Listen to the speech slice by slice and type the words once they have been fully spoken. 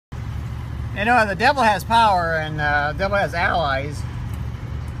You know, the devil has power, and the devil has allies.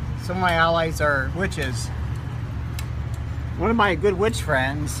 Some of my allies are witches. One of my good witch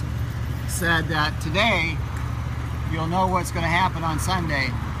friends said that today you'll know what's going to happen on Sunday.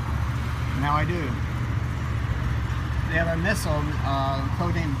 Now I do. They have a missile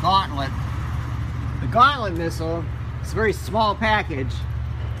codenamed Gauntlet. The Gauntlet missile is a very small package.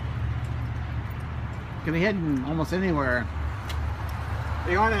 It can be hidden almost anywhere.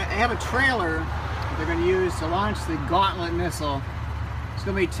 They have a trailer that they're going to use to launch the Gauntlet missile. It's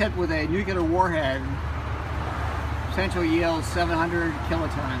going to be tipped with a nuclear warhead. Potential yield 700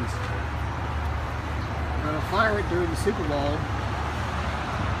 kilotons. They're going to fire it during the Super Bowl.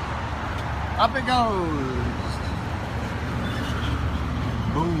 Up it goes.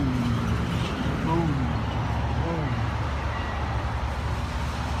 Boom. Boom. Boom.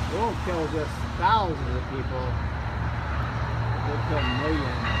 It won't kill just thousands of people. It'll kill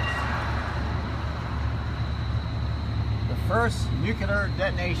millions. The first nuclear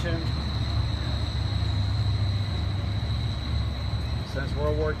detonation since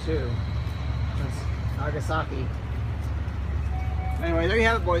World War II, since Nagasaki. Anyway, there you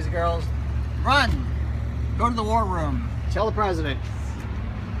have it, boys and girls. Run! Go to the war room. Tell the president.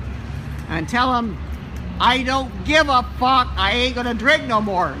 And tell him, I don't give a fuck. I ain't gonna drink no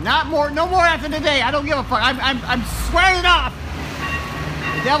more. No more after today. I don't give a fuck. I'm swearing off.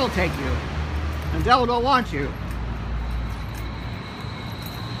 The devil take you. The devil don't want you.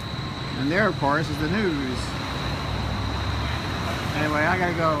 And there, of course, is the news. Anyway, I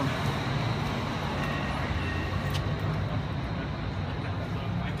gotta go.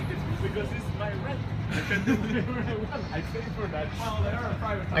 Because this is my rent. I can do whatever I want. I pay for that. Well, they are a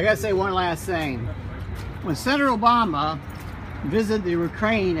private. I gotta say one last thing. When Senator Obama visited the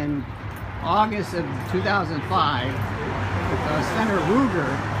Ukraine in August of 2005 with Senator Ruger,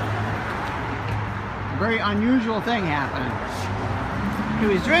 a very unusual thing happened. He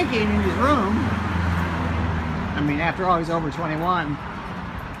was drinking in his room. I mean, after all, he's over 21.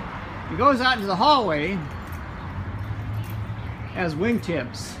 He goes out into the hallway, has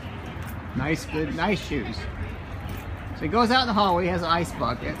wingtips, nice shoes. So he goes out in the hallway, has an ice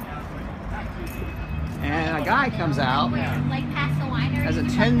bucket, and a guy comes out, has a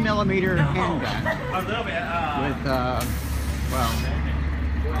 10mm handgun with,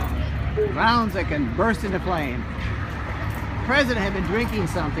 rounds that can burst into flame. The president had been drinking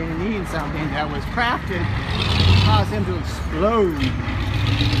something and eating something that was crafted to cause him to explode.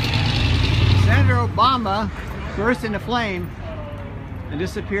 Senator Obama burst into flame and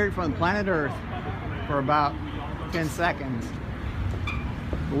disappeared from planet Earth for about 10 seconds.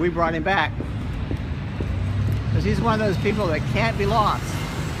 But we brought him back. Because he's one of those people that can't be lost.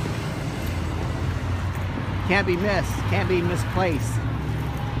 Can't be missed. Can't be misplaced.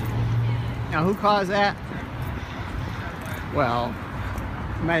 Now who caused that? Well,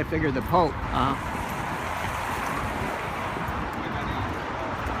 you might have figured the Pope, huh?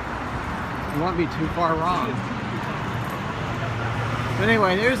 You won't be too far wrong. But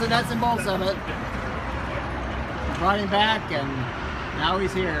anyway, there's the nuts and bolts of it. Brought him back, and now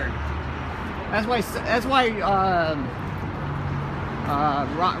he's here. That's why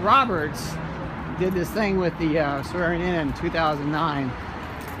Roberts did this thing with the swearing in 2009,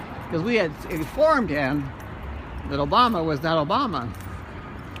 because we had informed him that Obama was not Obama.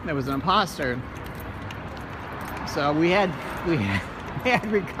 That was an imposter. So we had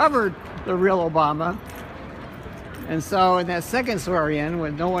recovered the real Obama. And so in that second swearing-in,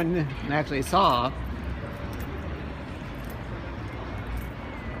 when no one actually saw,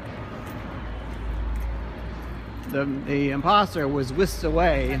 the imposter was whisked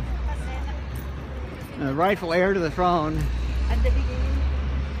away, and the rightful heir to the throne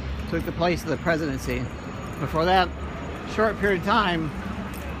took the place of the presidency. But for that short period of time,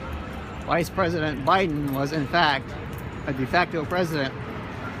 Vice President Biden was in fact a de facto president.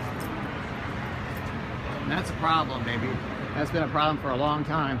 And that's a problem, baby. That's been a problem for a long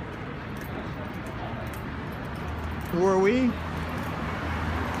time. Who are we?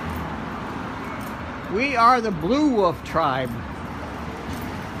 We are the Blue Wolf tribe.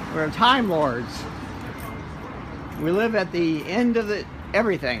 We're Time Lords. We live at the end of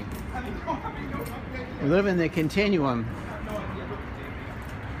everything. We live in the continuum.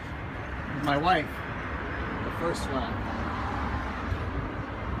 My wife, the first one,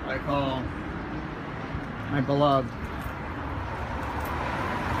 I call my beloved.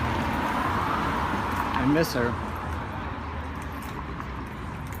 I miss her.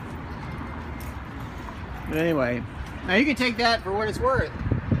 But anyway, now you can take that for what it's worth.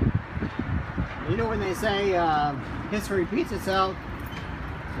 You know when they say history repeats itself,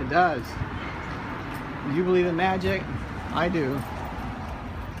 it does. Do you believe in magic? I do.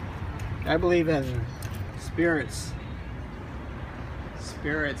 I believe in spirits.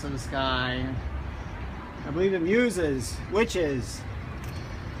 Spirits of the sky. I believe in muses, witches.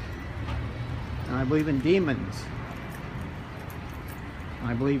 And I believe in demons.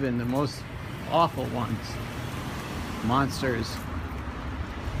 I believe in the most awful ones. Monsters.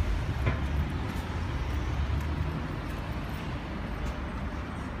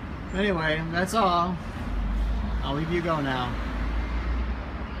 Anyway, that's all. I'll leave you go now.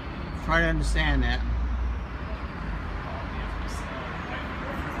 Try to understand that.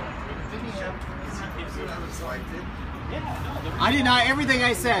 I did not everything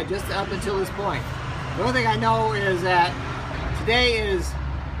I said just up until this point. The only thing I know is that today is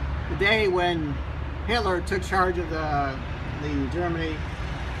the day when Hitler took charge of the Germany,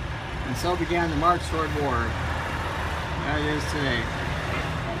 and so began the march toward war. That it is today,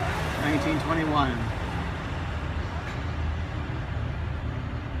 1921.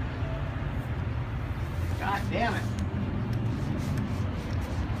 God damn it.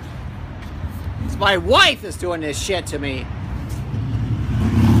 It's my wife that's doing this shit to me.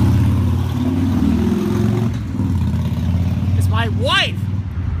 It's my wife.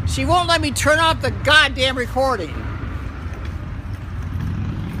 She won't let me turn off the goddamn recording.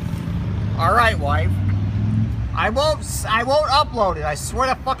 All right, wife. I won't upload it. I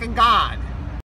swear to fucking God.